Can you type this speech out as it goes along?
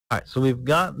All right, so we've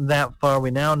gotten that far.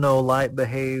 We now know light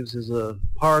behaves as a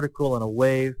particle and a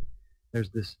wave. There's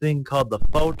this thing called the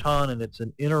photon, and it's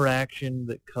an interaction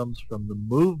that comes from the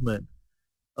movement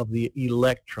of the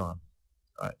electron.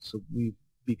 All right, so we've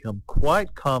become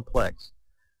quite complex.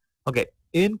 Okay,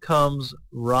 in comes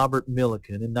Robert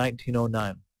Millikan in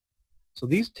 1909. So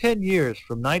these 10 years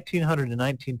from 1900 to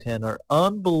 1910 are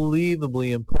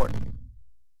unbelievably important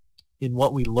in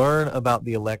what we learn about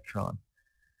the electron.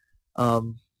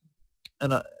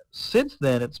 Since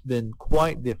then, it's been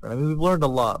quite different. I mean, we've learned a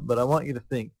lot, but I want you to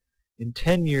think, in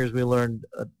 10 years, we learned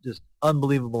a just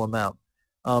unbelievable amount.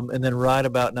 And then right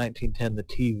about 1910, the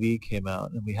TV came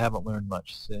out, and we haven't learned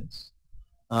much since.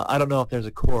 I don't know if there's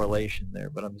a correlation there,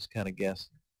 but I'm just kind of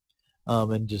guessing.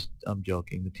 I'm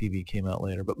joking. The TV came out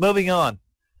later. But moving on,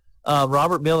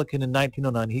 Robert Millikan in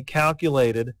 1909, he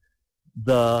calculated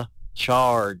the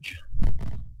charge.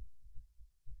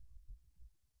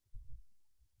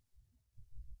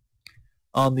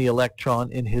 On the electron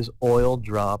in his oil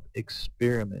drop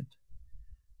experiment.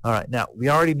 All right, now we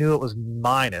already knew it was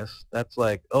minus. That's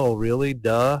like, oh really,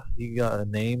 duh, you got a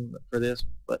name for this?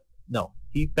 But no,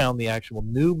 he found the actual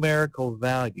numerical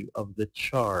value of the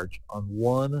charge on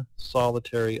one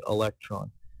solitary electron.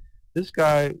 This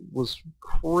guy was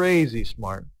crazy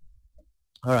smart.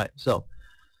 All right, so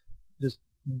just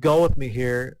go with me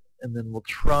here, and then we'll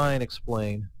try and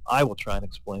explain, I will try and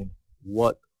explain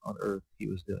what on earth he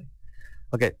was doing.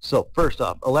 Okay, so first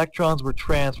off, electrons were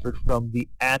transferred from the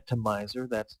atomizer.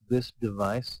 That's this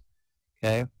device.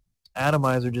 Okay,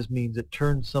 atomizer just means it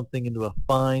turns something into a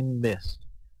fine mist.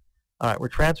 All right, we're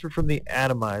transferred from the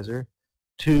atomizer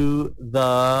to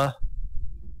the,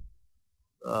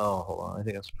 oh, hold on, I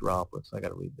think that's droplets. I got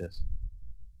to read this.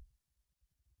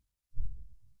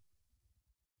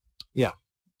 Yeah,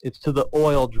 it's to the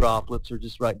oil droplets, or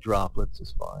just write droplets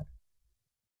is fine.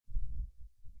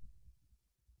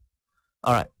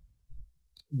 All right,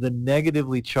 the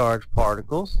negatively charged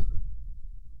particles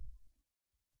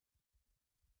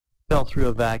fell through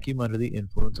a vacuum under the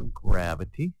influence of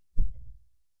gravity.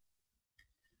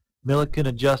 Millikan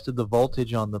adjusted the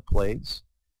voltage on the plates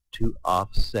to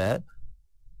offset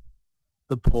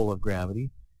the pull of gravity.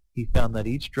 He found that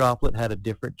each droplet had a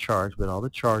different charge, but all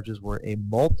the charges were a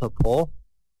multiple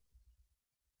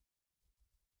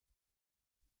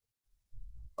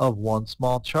of one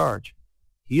small charge.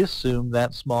 He assumed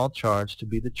that small charge to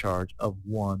be the charge of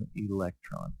one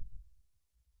electron.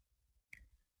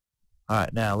 All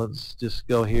right, now let's just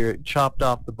go here. It chopped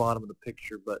off the bottom of the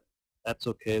picture, but that's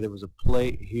okay. There was a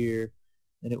plate here,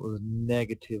 and it was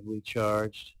negatively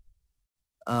charged.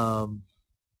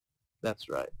 That's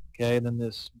right. Okay, and then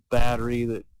this battery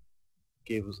that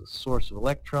gave us a source of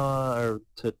electron, or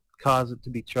to cause it to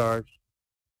be charged.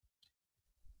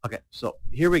 Okay, so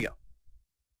here we go.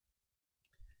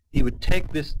 He would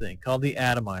take this thing called the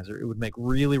atomizer. It would make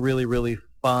really, really, really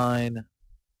fine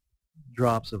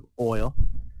drops of oil.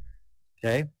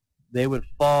 Okay, they would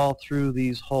fall through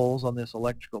these holes on this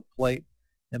electrical plate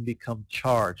and become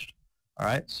charged. All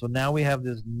right, so now we have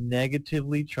this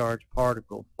negatively charged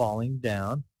particle falling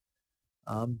down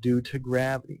due to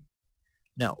gravity.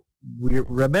 Now, we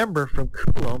remember from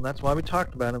Coulomb, that's why we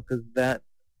talked about him, because that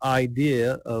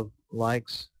idea of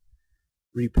likes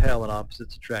repel and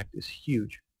opposites attract is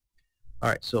huge. All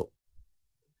right, so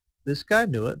this guy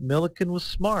knew it. Millikan was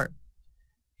smart.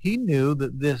 He knew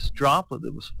that this droplet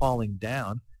that was falling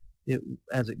down,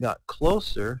 as it got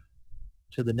closer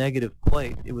to the negative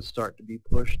plate, it would start to be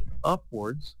pushed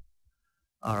upwards,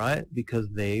 all right, because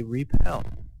they repel.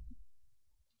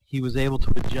 He was able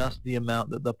to adjust the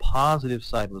amount that the positive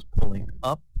side was pulling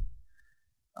up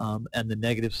and the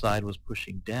negative side was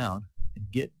pushing down,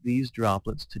 and get these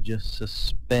droplets to just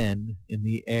suspend in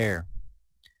the air.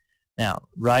 Now,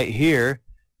 right here,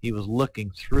 he was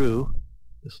looking through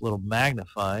this little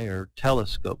magnifier or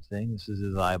telescope thing. This is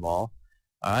his eyeball.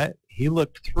 All right, he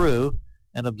looked through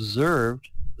and observed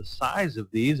the size of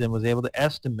these and was able to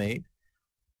estimate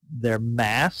their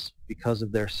mass because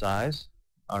of their size.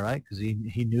 All right, because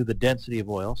he knew the density of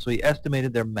oil, so he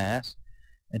estimated their mass,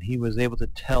 and he was able to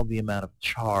tell the amount of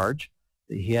charge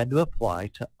that he had to apply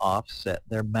to offset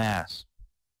their mass.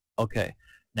 Okay,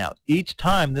 now each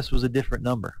time this was a different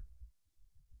number.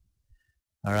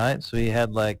 All right, so he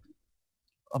had, like,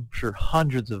 I'm sure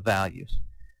hundreds of values,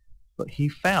 but he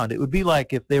found it would be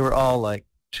like if they were all like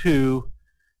 2,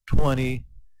 20,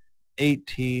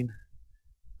 18,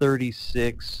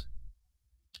 36,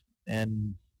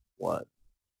 and what,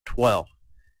 12.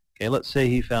 Okay, let's say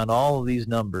he found all of these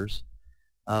numbers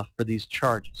for these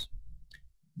charges.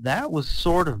 That was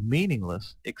sort of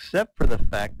meaningless, except for the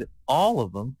fact that all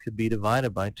of them could be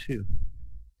divided by 2.